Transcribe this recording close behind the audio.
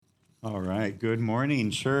All right. Good morning,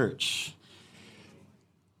 church.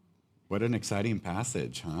 What an exciting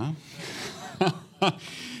passage, huh?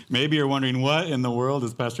 Maybe you're wondering, what in the world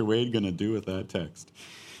is Pastor Wade going to do with that text?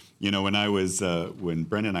 You know, when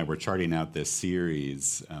Brenda and I were charting out this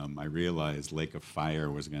series, I realized Lake of Fire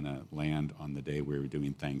was going to land on the day we were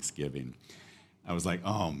doing Thanksgiving. I was like,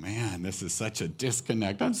 oh man, this is such a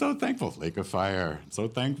disconnect. I'm so thankful, Lake of Fire. I'm so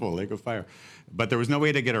thankful, Lake of Fire. But there was no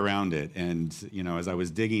way to get around it. And, you know, as I was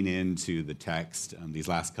digging into the text these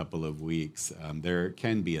last couple of weeks, there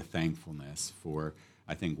can be a thankfulness for,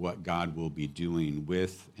 I think, what God will be doing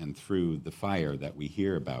with and through the fire that we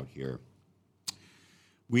hear about here.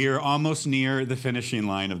 We are almost near the finishing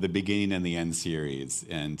line of the beginning and the end series,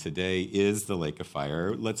 and today is the Lake of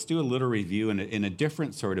Fire. Let's do a little review in a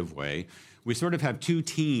different sort of way. We sort of have two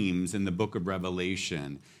teams in the book of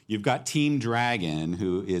Revelation. You've got Team Dragon,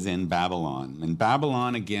 who is in Babylon. And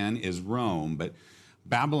Babylon, again, is Rome, but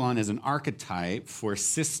Babylon is an archetype for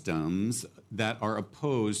systems that are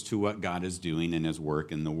opposed to what God is doing in his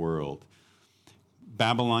work in the world.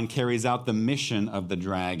 Babylon carries out the mission of the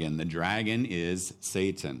dragon. The dragon is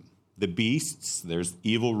Satan. The beasts, there's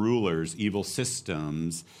evil rulers, evil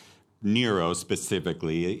systems, Nero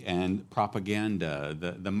specifically, and propaganda,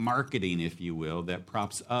 the marketing, if you will, that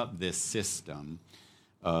props up this system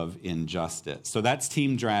of injustice. So that's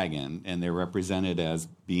Team Dragon, and they're represented as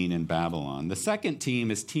being in Babylon. The second team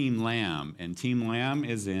is Team Lamb, and Team Lamb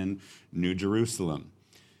is in New Jerusalem.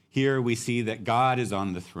 Here we see that God is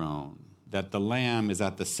on the throne, that the Lamb is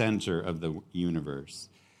at the center of the universe,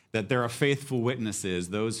 that there are faithful witnesses,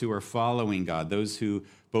 those who are following God, those who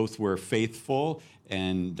both were faithful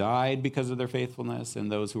and died because of their faithfulness, and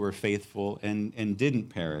those who were faithful and didn't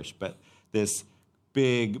perish, but this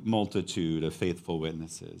big multitude of faithful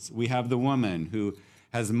witnesses. We have the woman who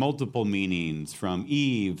has multiple meanings, from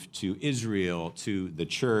Eve to Israel to the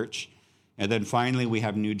church. And then finally, we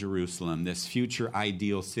have New Jerusalem, this future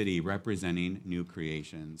ideal city representing new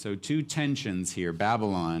creation. So two tensions here,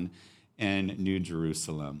 Babylon and New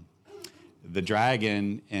Jerusalem, the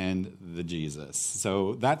dragon and the Jesus.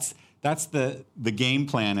 So that's the game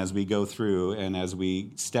plan as we go through and as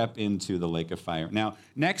we step into the Lake of Fire. Now,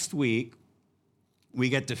 next week, we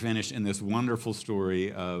get to finish in this wonderful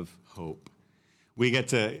story of hope. We get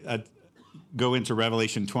to go into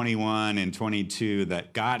Revelation 21 and 22,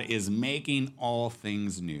 that God is making all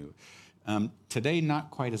things new. Today, not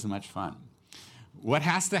quite as much fun. What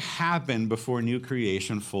has to happen before new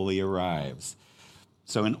creation fully arrives?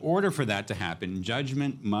 So in order for that to happen,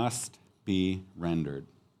 judgment must be rendered.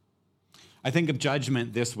 I think of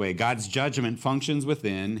judgment this way. God's judgment functions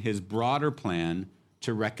within his broader plan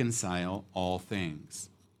to reconcile all things.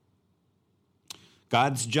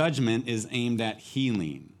 God's judgment is aimed at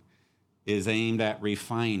healing, is aimed at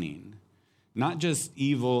refining, not just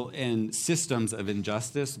evil and systems of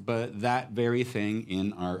injustice, but that very thing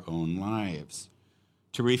in our own lives,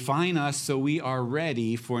 to refine us so we are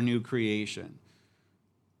ready for new creation,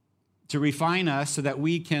 to refine us so that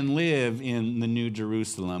we can live in the New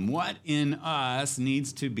Jerusalem. What in us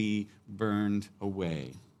needs to be burned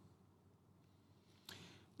away?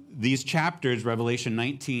 These chapters, Revelation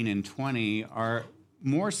 19 and 20, are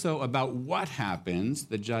more so about what happens,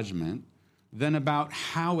 the judgment, than about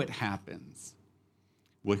how it happens.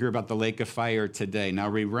 We'll hear about the Lake of Fire today. Now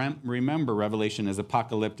remember, Revelation is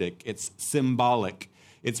apocalyptic. It's symbolic.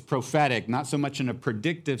 It's prophetic, not so much in a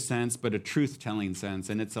predictive sense, but a truth-telling sense,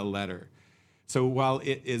 and it's a letter. So while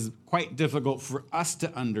it is quite difficult for us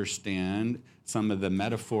to understand some of the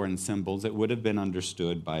metaphor and symbols, it would have been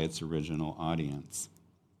understood by its original audience.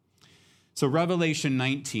 So Revelation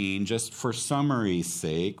 19, just for summary's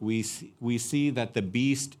sake, we see that the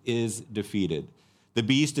beast is defeated. The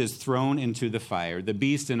beast is thrown into the fire. The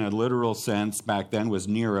beast, in a literal sense, back then was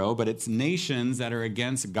Nero, but it's nations that are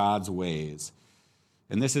against God's ways.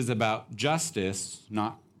 And this is about justice,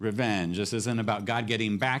 not revenge. This isn't about God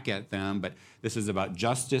getting back at them, but this is about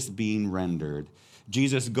justice being rendered.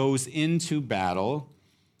 Jesus goes into battle,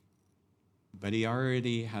 but he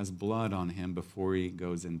already has blood on him before he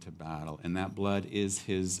goes into battle. And that blood is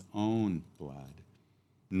his own blood,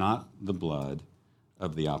 not the blood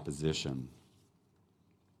of the opposition.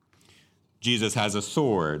 Jesus has a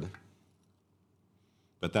sword,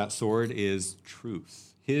 but that sword is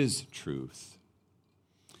truth, his truth.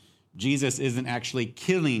 Jesus isn't actually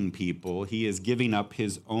killing people. He is giving up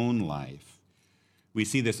his own life. We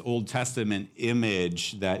see this Old Testament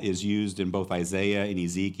image that is used in both Isaiah and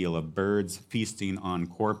Ezekiel of birds feasting on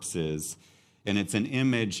corpses. And it's an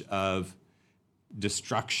image of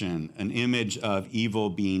destruction, an image of evil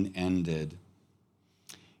being ended.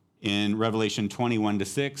 In Revelation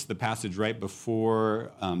 21-6, the passage right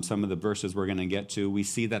before some of the verses we're going to get to, we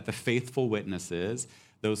see that the faithful witnesses,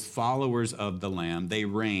 those followers of the Lamb, they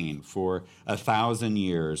reign for 1,000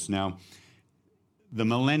 years. Now, the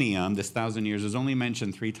millennium, this 1,000 years, is only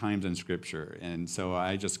mentioned 3 times in Scripture. And so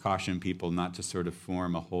I just caution people not to sort of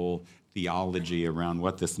form a whole theology around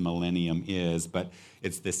what this millennium is, but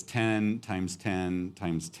it's this 10 times 10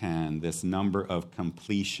 times 10, this number of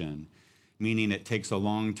completion, meaning it takes a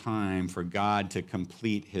long time for God to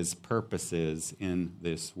complete his purposes in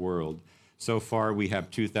this world. So far, we have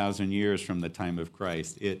 2,000 years from the time of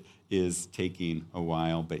Christ. It is taking a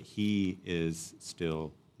while, but he is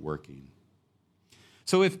still working.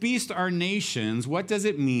 So if beasts are nations, what does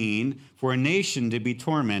it mean for a nation to be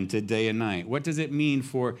tormented day and night? What does it mean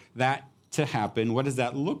for that to happen? What does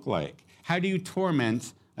that look like? How do you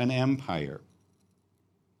torment an empire?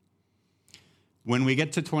 When we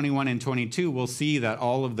get to 21 and 22, we'll see that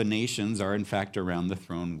all of the nations are, in fact, around the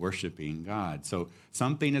throne worshiping God. So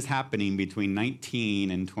something is happening between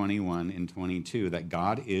 19 and 21 and 22 that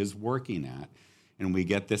God is working at, and we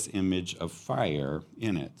get this image of fire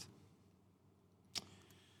in it.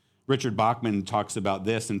 Richard Bachman talks about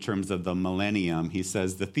this in terms of the millennium. He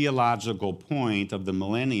says, the theological point of the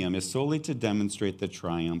millennium is solely to demonstrate the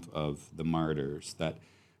triumph of the martyrs, that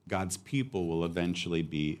God's people will eventually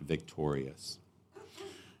be victorious.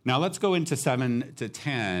 Now let's go into 7 to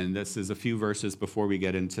 10. This is a few verses before we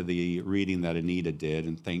get into the reading that Anita did.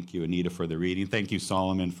 And thank you, Anita, for the reading. Thank you,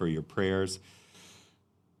 Solomon, for your prayers.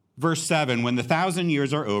 Verse 7, when the 1,000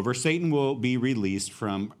 years are over, Satan will be released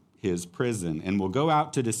from his prison and will go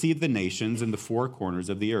out to deceive the nations in the 4 corners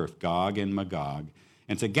of the earth, Gog and Magog,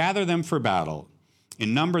 and to gather them for battle.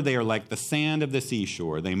 In number, they are like the sand of the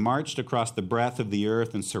seashore. They marched across the breadth of the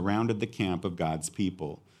earth and surrounded the camp of God's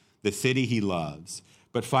people, the city he loves.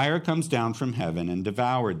 But fire comes down from heaven and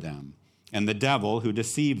devoured them. And the devil who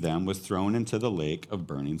deceived them was thrown into the lake of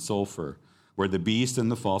burning sulfur, where the beast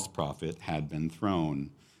and the false prophet had been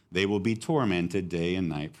thrown. They will be tormented day and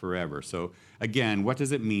night forever. So again, what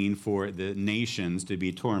does it mean for the nations to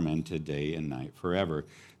be tormented day and night forever?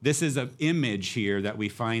 This is an image here that we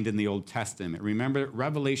find in the Old Testament. Remember,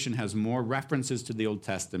 Revelation has more references to the Old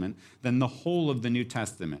Testament than the whole of the New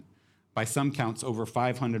Testament. By some counts, over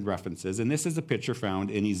 500 references. And this is a picture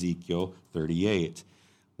found in Ezekiel 38,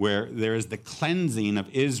 where there is the cleansing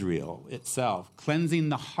of Israel itself, cleansing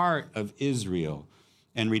the heart of Israel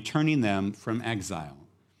and returning them from exile.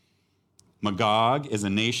 Magog is a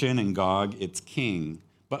nation and Gog its king.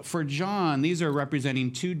 But for John, these are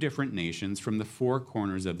representing 2 different nations from the 4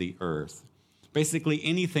 corners of the earth. Basically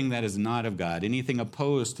anything that is not of God, anything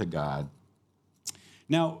opposed to God.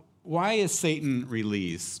 Now, why is Satan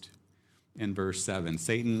released? In verse 7,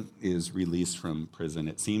 Satan is released from prison.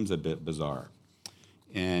 It seems a bit bizarre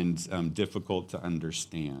and difficult to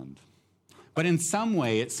understand. But in some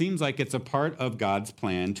way, it seems like it's a part of God's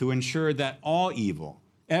plan to ensure that all evil,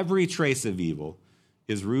 every trace of evil,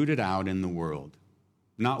 is rooted out in the world,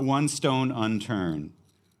 not one stone unturned,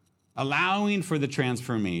 allowing for the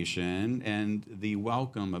transformation and the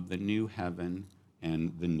welcome of the new heaven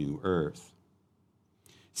and the new earth.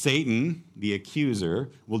 Satan, the accuser,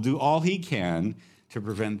 will do all he can to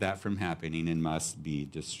prevent that from happening and must be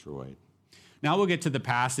destroyed. Now we'll get to the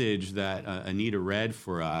passage that Anita read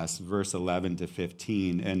for us, verse 11 to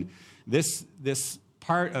 15. And this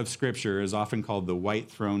part of Scripture is often called the white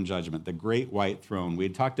throne judgment, the great white throne. We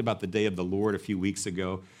had talked about the day of the Lord a few weeks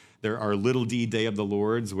ago. There are little d day of the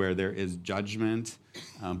Lord's where there is judgment.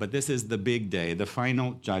 But this is the big day, the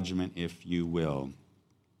final judgment, if you will.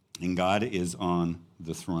 And God is on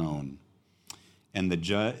the throne. And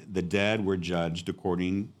the dead were judged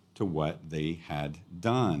according to what they had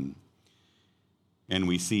done. And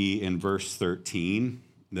we see in verse 13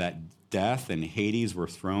 that death and Hades were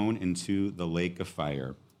thrown into the lake of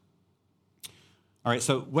fire. All right,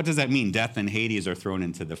 so what does that mean? Death and Hades are thrown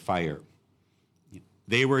into the fire.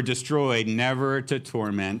 They were destroyed, never to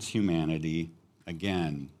torment humanity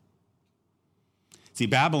again. See,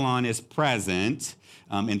 Babylon is present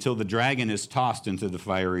until the dragon is tossed into the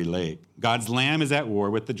fiery lake. God's Lamb is at war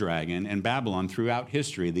with the dragon and Babylon throughout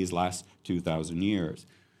history these last 2,000 years.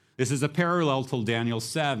 This is a parallel to Daniel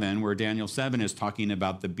 7, where Daniel 7 is talking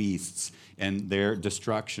about the beasts and their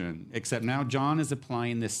destruction, except now John is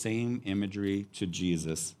applying the same imagery to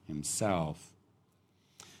Jesus himself.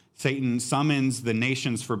 Satan summons the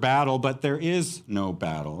nations for battle, but there is no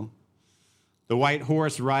battle. The white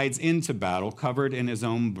horse rides into battle covered in his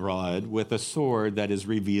own blood with a sword that is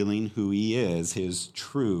revealing who he is, his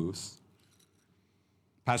truth.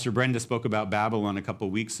 Pastor Brenda spoke about Babylon a couple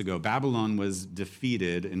weeks ago. Babylon was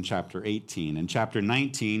defeated in chapter 18. In chapter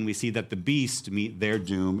 19, we see that the beast meet their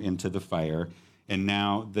doom into the fire, and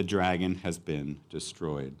now the dragon has been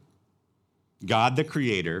destroyed. God, the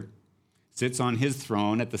Creator, sits on his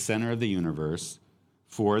throne at the center of the universe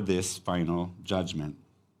for this final judgment.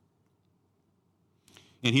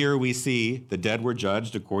 And here we see the dead were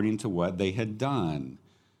judged according to what they had done.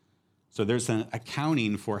 So there's an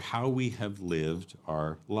accounting for how we have lived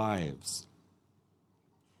our lives.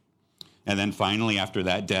 And then finally, after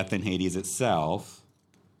that, death and Hades itself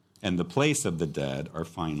and the place of the dead are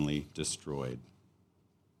finally destroyed.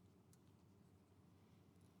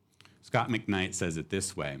 Scott McKnight says it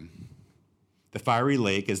this way: the fiery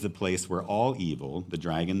lake is the place where all evil, the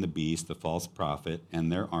dragon, the beast, the false prophet,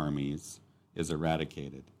 and their armies, is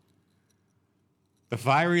eradicated. The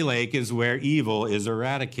fiery lake is where evil is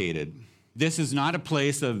eradicated. This is not a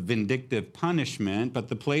place of vindictive punishment, but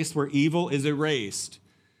the place where evil is erased,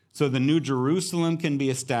 so the new Jerusalem can be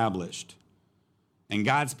established, and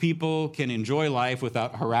God's people can enjoy life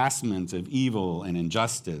without harassment of evil and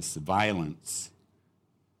injustice, violence.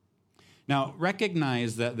 Now,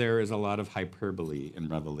 recognize that there is a lot of hyperbole in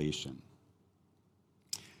Revelation.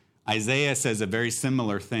 Isaiah says a very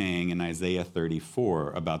similar thing in Isaiah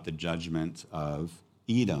 34 about the judgment of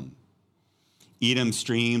Edom. Edom's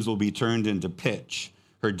streams will be turned into pitch,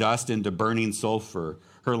 her dust into burning sulfur.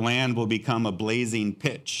 Her land will become a blazing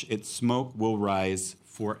pitch. Its smoke will rise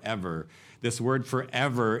forever. This word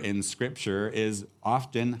forever in Scripture is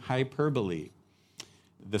often hyperbole.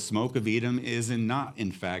 The smoke of Edom is not,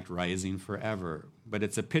 in fact, rising forever, but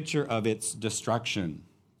it's a picture of its destruction.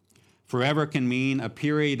 Forever can mean a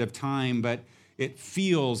period of time, but it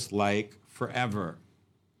feels like forever.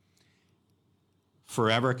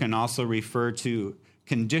 Forever can also refer to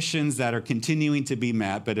conditions that are continuing to be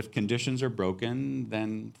met, but if conditions are broken,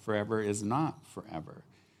 then forever is not forever.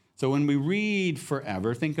 So when we read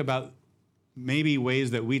forever, think about maybe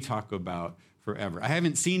ways that we talk about forever. I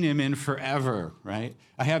haven't seen him in forever, right?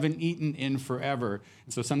 I haven't eaten in forever.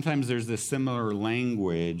 And so sometimes there's this similar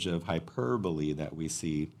language of hyperbole that we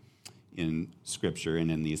see in Scripture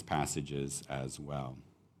and in these passages as well.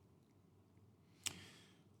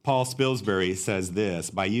 Paul Spilsbury says this: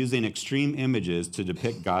 by using extreme images to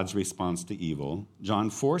depict God's response to evil, John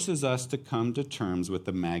forces us to come to terms with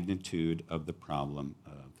the magnitude of the problem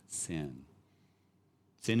of sin.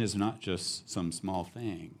 Sin is not just some small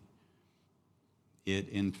thing. It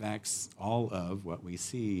infects all of what we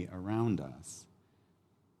see around us.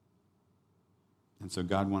 And so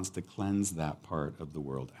God wants to cleanse that part of the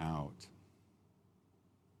world out.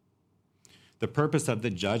 The purpose of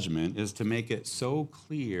the judgment is to make it so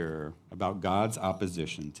clear about God's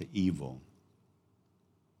opposition to evil.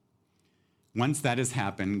 Once that has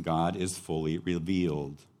happened, God is fully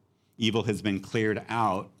revealed. Evil has been cleared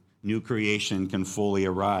out. New creation can fully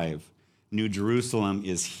arrive. New Jerusalem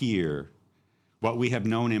is here. What we have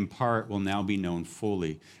known in part will now be known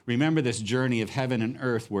fully. Remember, this journey of heaven and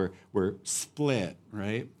earth were split,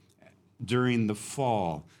 right? During the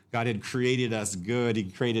fall, God had created us good. He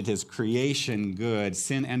created his creation good.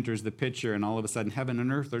 Sin enters the picture, and all of a sudden, heaven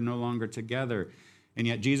and earth are no longer together. And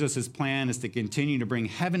yet Jesus' plan is to continue to bring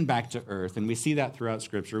heaven back to earth, and we see that throughout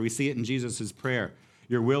Scripture. We see it in Jesus' prayer.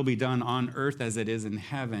 Your will be done on earth as it is in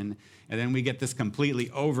heaven. And then we get this completely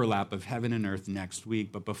overlap of heaven and earth next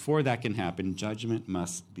week. But before that can happen, judgment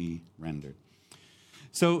must be rendered.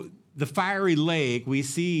 So the fiery lake, we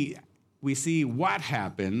see what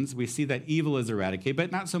happens. We see that evil is eradicated,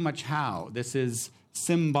 but not so much how. This is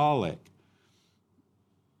symbolic.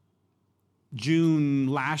 June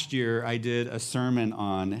last year, I did a sermon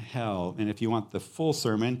on hell. And if you want the full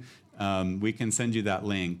sermon, we can send you that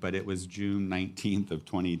link, but it was June 19th of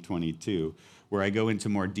 2022, where I go into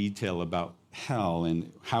more detail about hell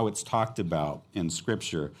and how it's talked about in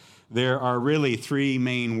Scripture. There are really three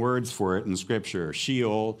main words for it in Scripture: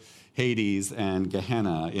 Sheol, Hades, and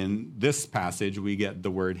Gehenna. In this passage, we get the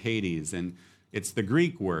word Hades, and it's the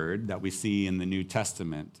Greek word that we see in the New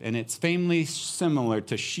Testament, and it's famously similar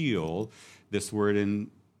to Sheol, this word in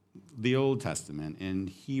the Old Testament in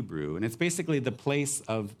Hebrew, and it's basically the place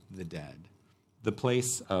of the dead, the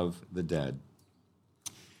place of the dead.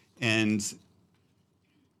 And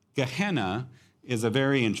Gehenna is a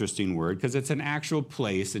very interesting word because it's an actual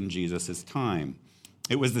place in Jesus' time.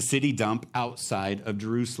 It was the city dump outside of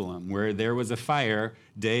Jerusalem where there was a fire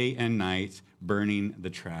day and night burning the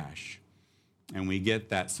trash. And we get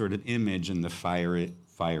that sort of image in the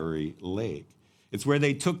fiery lake. It's where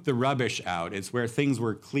they took the rubbish out. It's where things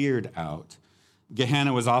were cleared out.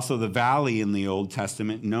 Gehenna was also the valley in the Old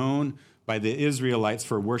Testament known by the Israelites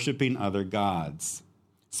for worshiping other gods.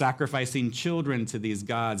 Sacrificing children to these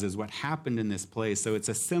gods is what happened in this place. So it's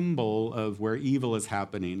a symbol of where evil is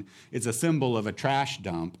happening. It's a symbol of a trash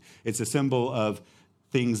dump. It's a symbol of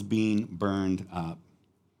things being burned up.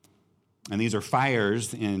 And these are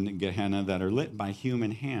fires in Gehenna that are lit by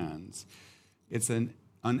human hands. It's an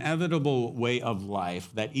inevitable way of life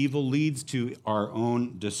that evil leads to our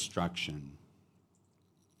own destruction.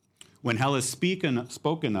 When hell is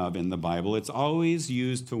spoken of in the Bible, it's always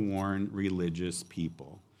used to warn religious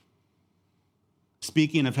people.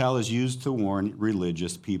 Speaking of hell is used to warn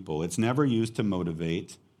religious people. It's never used to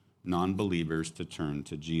motivate non-believers to turn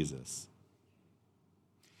to Jesus.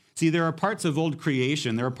 See, there are parts of old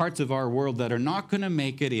creation, there are parts of our world that are not going to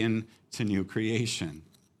make it into new creation.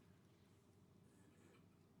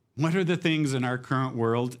 What are the things in our current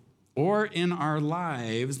world or in our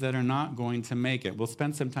lives that are not going to make it? We'll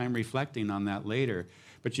spend some time reflecting on that later.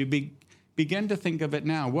 But you begin to think of it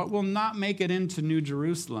now. What will not make it into New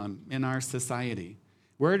Jerusalem in our society?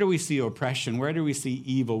 Where do we see oppression? Where do we see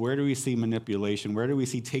evil? Where do we see manipulation? Where do we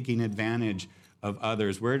see taking advantage of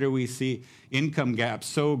others? Where do we see income gaps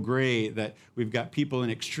so great that we've got people in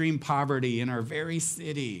extreme poverty in our very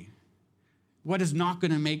city? What is not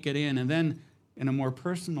going to make it in? And then, in a more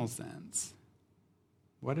personal sense,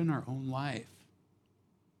 what in our own life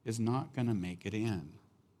is not going to make it in?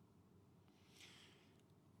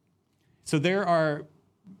 So there are,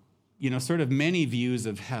 sort of many views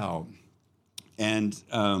of hell. And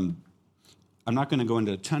I'm not going to go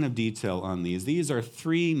into a ton of detail on these. These are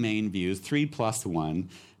three main views, 3+1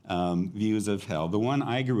 views of hell. The one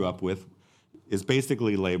I grew up with is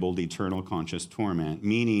basically labeled eternal conscious torment,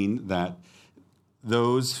 meaning that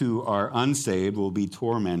those who are unsaved will be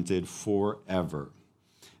tormented forever.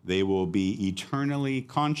 They will be eternally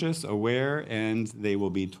conscious, aware, and they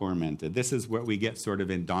will be tormented. This is what we get sort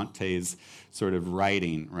of in Dante's sort of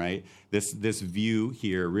writing, right? This view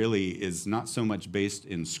here really is not so much based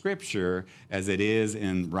in Scripture as it is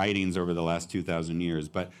in writings over the last 2,000 years.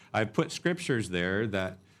 But I've put scriptures there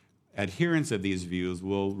that adherents of these views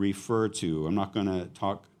will refer to. I'm not going to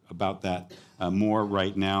talk about that more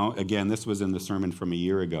right now. Again, this was in the sermon from a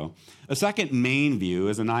year ago. A second main view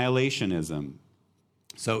is annihilationism.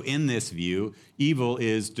 So in this view, evil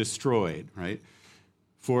is destroyed, right?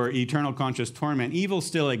 For eternal conscious torment, evil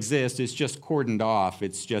still exists. It's just cordoned off.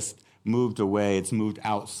 It's just moved away. It's moved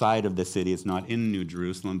outside of the city. It's not in New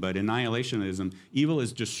Jerusalem. But annihilationism, evil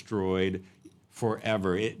is destroyed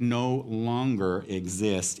forever. It no longer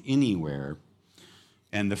exists anywhere.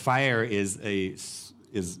 And the fire is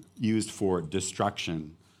used for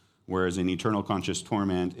destruction, whereas in eternal conscious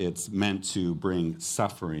torment, it's meant to bring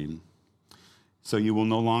suffering. So you will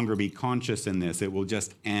no longer be conscious in this. It will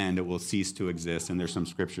just end. It will cease to exist. And there's some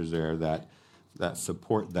scriptures there that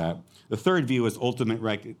support that. The third view is ultimate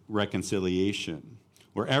reconciliation,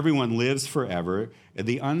 where everyone lives forever.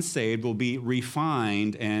 The unsaved will be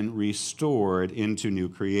refined and restored into new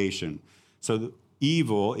creation. So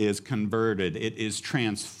evil is converted. It is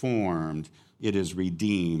transformed. It is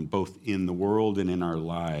redeemed, both in the world and in our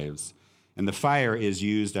lives. And the fire is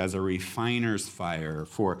used as a refiner's fire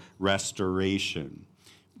for restoration.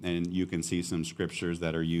 And you can see some scriptures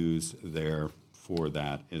that are used there for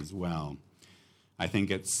that as well. I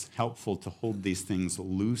think it's helpful to hold these things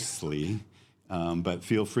loosely, but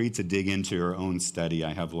feel free to dig into your own study.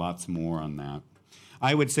 I have lots more on that.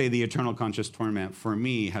 I would say the eternal conscious torment, for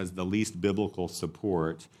me, has the least biblical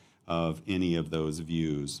support of any of those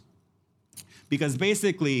views. Because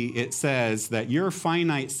basically it says that your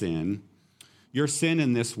finite sin, your sin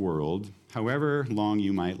in this world, however long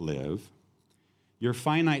you might live, your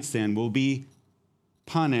finite sin will be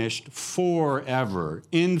punished forever,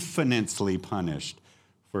 infinitely punished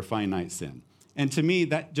for finite sin. And to me,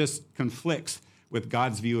 that just conflicts with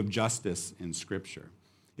God's view of justice in Scripture.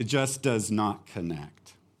 It just does not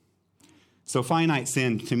connect. So finite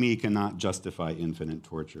sin, to me, cannot justify infinite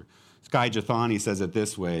torture. Skye Jethani says it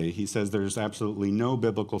this way. He says there's absolutely no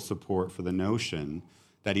biblical support for the notion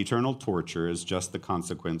that eternal torture is just the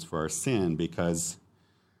consequence for our sin because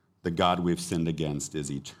the God we've sinned against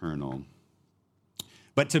is eternal.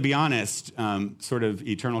 But to be honest, sort of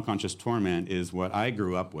eternal conscious torment is what I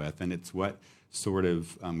grew up with, and it's what sort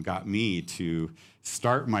of got me to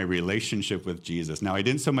start my relationship with Jesus. Now, I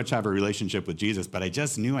didn't so much have a relationship with Jesus, but I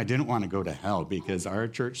just knew I didn't want to go to hell because our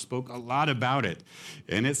church spoke a lot about it,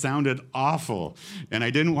 and it sounded awful, and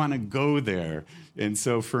I didn't want to go there. And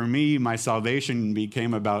so for me, my salvation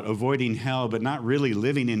became about avoiding hell, but not really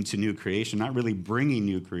living into new creation, not really bringing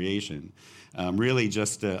new creation, really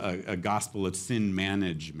just a gospel of sin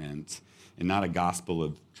management and not a gospel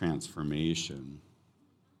of transformation.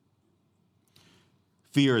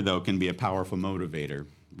 Fear, though, can be a powerful motivator.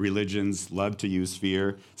 Religions love to use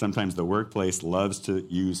fear. Sometimes the workplace loves to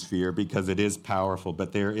use fear because it is powerful,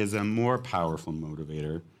 but there is a more powerful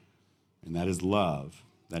motivator, and that is love.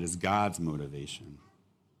 That is God's motivation.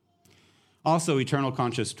 Also, eternal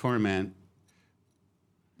conscious torment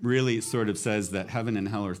really sort of says that heaven and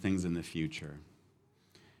hell are things in the future.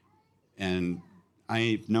 And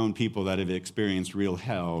I've known people that have experienced real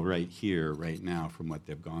hell right here, right now, from what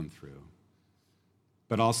they've gone through,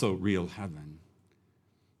 but also real heaven.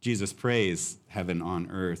 Jesus prays heaven on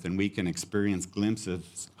earth, and we can experience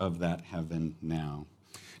glimpses of that heaven now.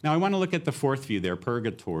 Now, I want to look at the fourth view there,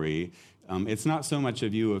 purgatory. It's not so much a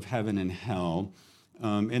view of heaven and hell,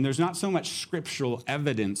 and there's not so much scriptural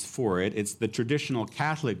evidence for it. It's the traditional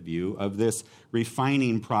Catholic view of this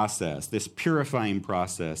refining process, this purifying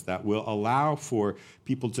process that will allow for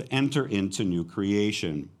people to enter into new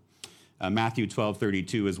creation. Matthew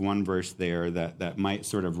 12:32 is one verse there that might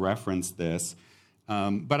sort of reference this.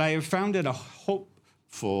 But I have found it a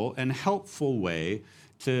hopeful and helpful way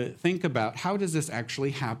to think about how does this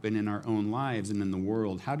actually happen in our own lives and in the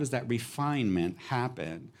world? How does that refinement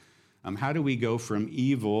happen? How do we go from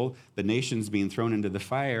evil, the nations being thrown into the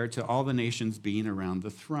fire, to all the nations being around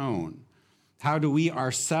the throne? How do we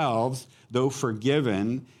ourselves, though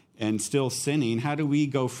forgiven and still sinning, how do we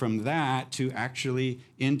go from that to actually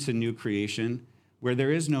into new creation where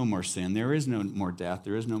there is no more sin, there is no more death,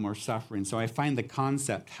 there is no more suffering? So I find the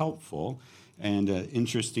concept helpful and an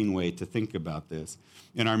interesting way to think about this.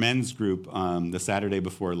 In our men's group, the Saturday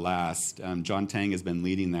before last, John Tang has been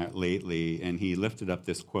leading that lately, and he lifted up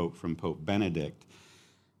this quote from Pope Benedict,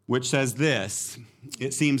 which says this: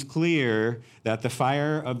 "It seems clear that the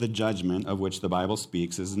fire of the judgment of which the Bible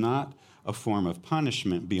speaks is not a form of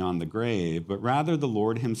punishment beyond the grave, but rather the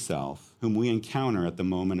Lord himself, whom we encounter at the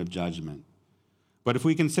moment of judgment. But if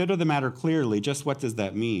we consider the matter clearly, just what does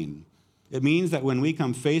that mean? It means that when we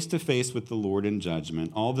come face to face with the Lord in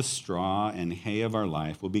judgment, all the straw and hay of our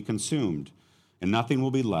life will be consumed, and nothing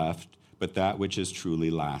will be left but that which is truly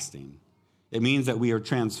lasting. It means that we are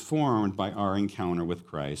transformed by our encounter with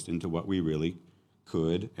Christ into what we really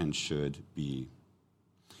could and should be."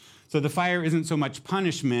 So the fire isn't so much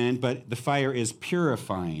punishment, but the fire is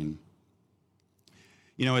purifying.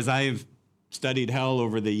 You know, as I've studied hell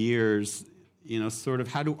over the years, sort of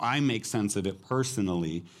how do I make sense of it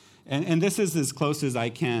personally? And this is as close as I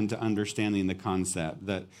can to understanding the concept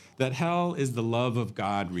that hell is the love of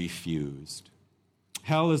God refused.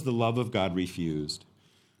 Hell is the love of God refused.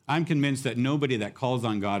 I'm convinced that nobody that calls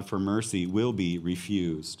on God for mercy will be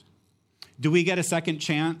refused. Do we get a second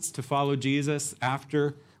chance to follow Jesus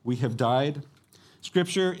after we have died?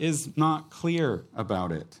 Scripture is not clear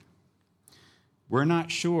about it. We're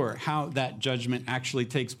not sure how that judgment actually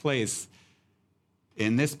takes place.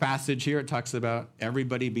 In this passage here, it talks about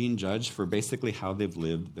everybody being judged for basically how they've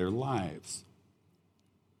lived their lives.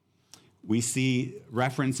 We see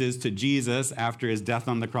references to Jesus after his death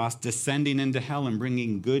on the cross descending into hell and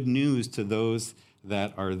bringing good news to those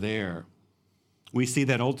that are there. We see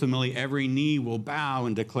that ultimately every knee will bow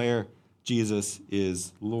and declare Jesus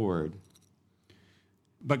is Lord.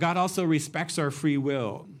 But God also respects our free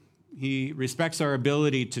will. He respects our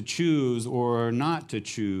ability to choose or not to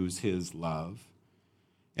choose his love.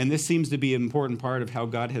 And this seems to be an important part of how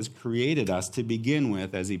God has created us to begin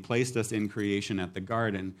with, as he placed us in creation at the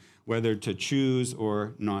garden, whether to choose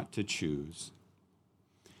or not to choose.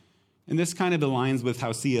 And this kind of aligns with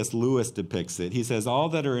how C.S. Lewis depicts it. He says, "All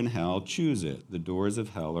that are in hell choose it. The doors of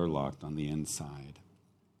hell are locked on the inside."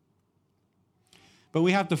 But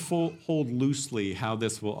we have to hold loosely how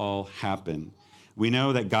this will all happen. We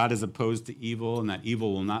know that God is opposed to evil and that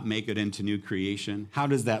evil will not make it into new creation. How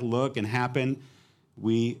does that look and happen?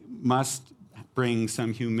 We must bring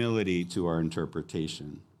some humility to our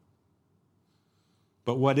interpretation.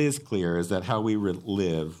 But what is clear is that how we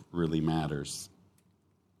live really matters.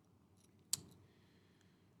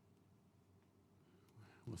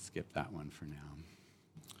 We'll skip that one for now.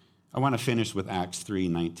 I want to finish with Acts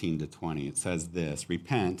 3:19-20. It says this: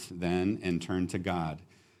 "Repent then and turn to God,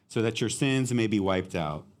 so that your sins may be wiped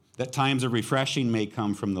out, that times of refreshing may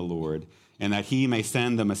come from the Lord, and that he may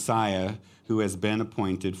send the Messiah who has been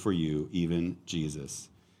appointed for you, even Jesus.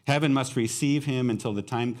 Heaven must receive him until the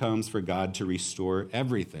time comes for God to restore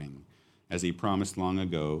everything, as he promised long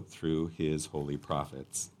ago through his holy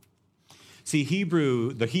prophets." See,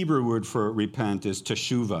 the Hebrew word for repent is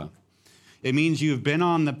teshuvah. It means you've been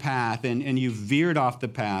on the path and you've veered off the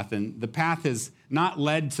path, and the path has not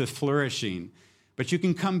led to flourishing, but you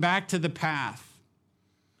can come back to the path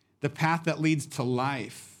that leads to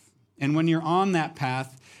life. And when you're on that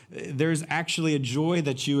path, there's actually a joy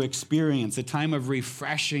that you experience, a time of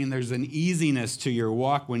refreshing. There's an easiness to your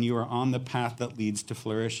walk when you are on the path that leads to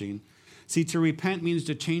flourishing. See, to repent means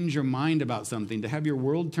to change your mind about something, to have your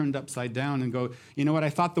world turned upside down and go, you know what, I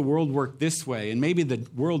thought the world worked this way, and maybe the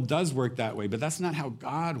world does work that way, but that's not how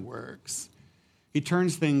God works. He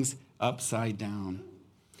turns things upside down.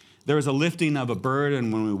 There is a lifting of a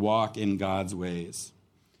burden when we walk in God's ways.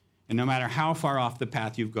 And no matter how far off the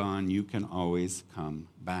path you've gone, you can always come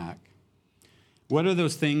back. What are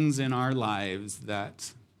those things in our lives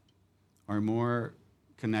that are more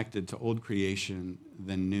connected to old creation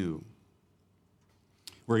than new?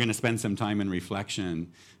 We're going to spend some time in reflection,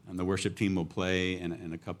 and the worship team will play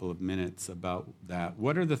in a couple of minutes about that.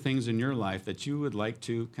 What are the things in your life that you would like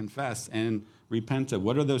to confess and repent of?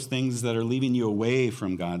 What are those things that are leading you away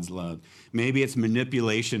from God's love? Maybe it's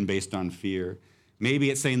manipulation based on fear.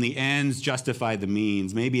 Maybe it's saying the ends justify the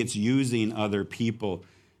means. Maybe it's using other people.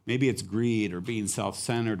 Maybe it's greed or being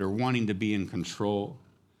self-centered or wanting to be in control.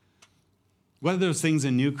 What are those things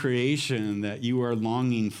in new creation that you are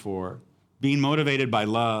longing for? Being motivated by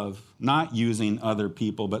love, not using other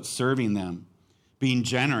people, but serving them. Being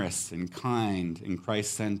generous and kind and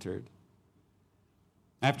Christ-centered.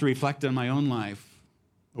 I have to reflect on my own life.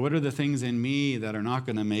 What are the things in me that are not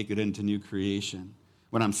going to make it into new creation?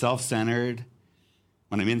 When I'm self-centered,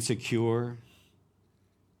 when I'm insecure,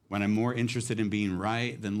 when I'm more interested in being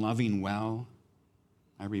right than loving well,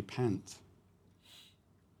 I repent.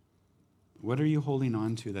 What are you holding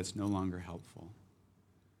on to that's no longer helpful?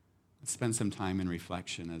 Let's spend some time in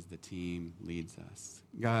reflection as the team leads us.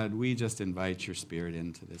 God, we just invite your Spirit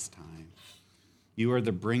into this time. You are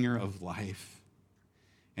the bringer of life,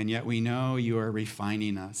 and yet we know you are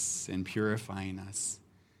refining us and purifying us.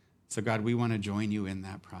 So God, we want to join you in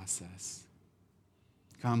that process.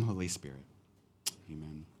 Come, Holy Spirit.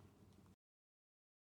 Amen.